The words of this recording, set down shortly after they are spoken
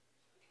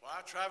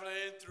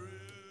Traveling through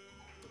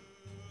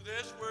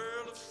this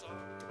world of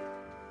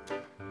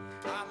sorrow,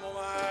 I'm on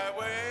my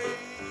way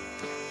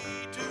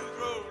to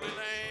Crowley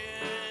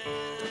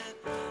Land.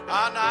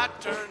 I'll not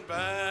turn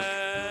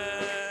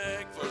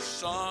back for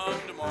some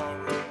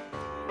tomorrow.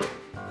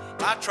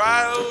 My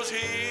trials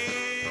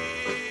here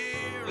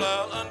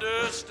I'll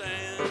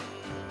understand.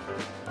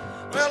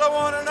 Well, I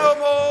want to know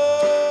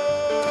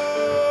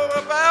more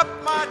about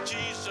my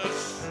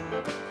Jesus.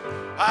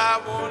 I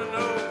want to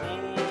know more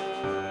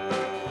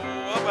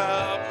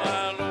about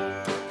my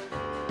Lord.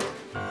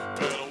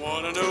 Well, I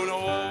want to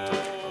know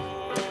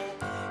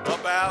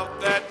about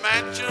that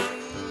mansion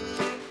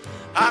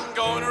I'm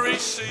going to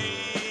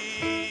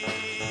receive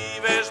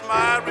as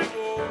my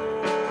reward.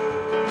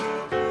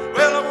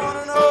 Well, I want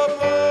to know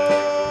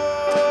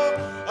more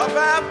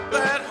about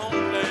that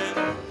homeland.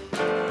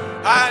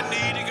 I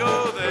need to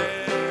go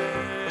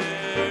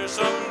there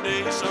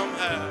someday,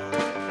 somehow.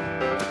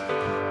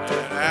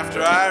 And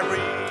after I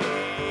reach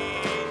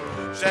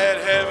that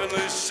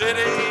heavenly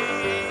city,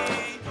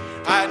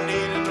 I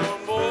need to know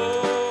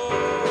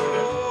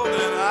more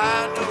than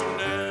I know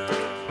now.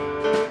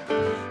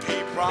 He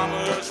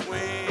promised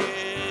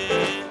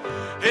when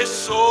his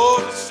soul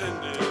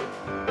descended,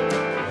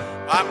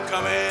 I'm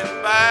coming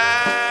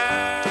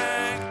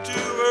back to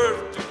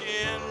earth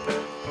again.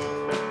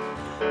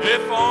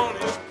 If on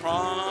his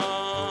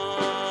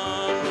promise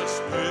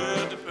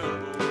we're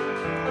dependable,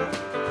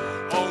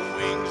 on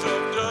wings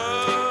of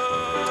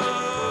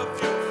dove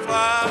you'll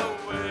fly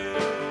away.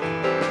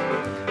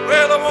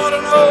 Well, I want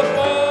to know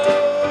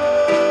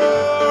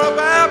more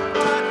about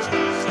my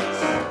Jesus.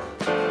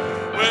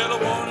 Well, I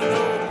want to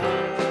know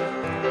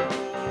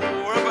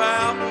more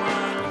about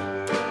my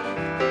Lord.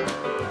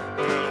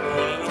 Well, I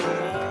want to know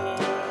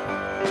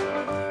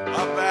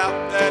more about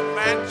that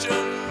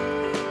mansion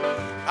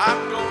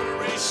I'm going to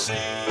receive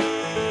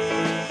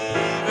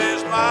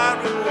as my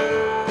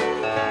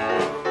reward.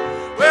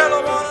 Well,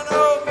 I want to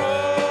know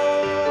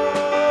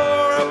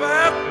more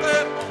about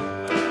that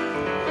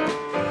homeland.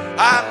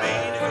 I mean,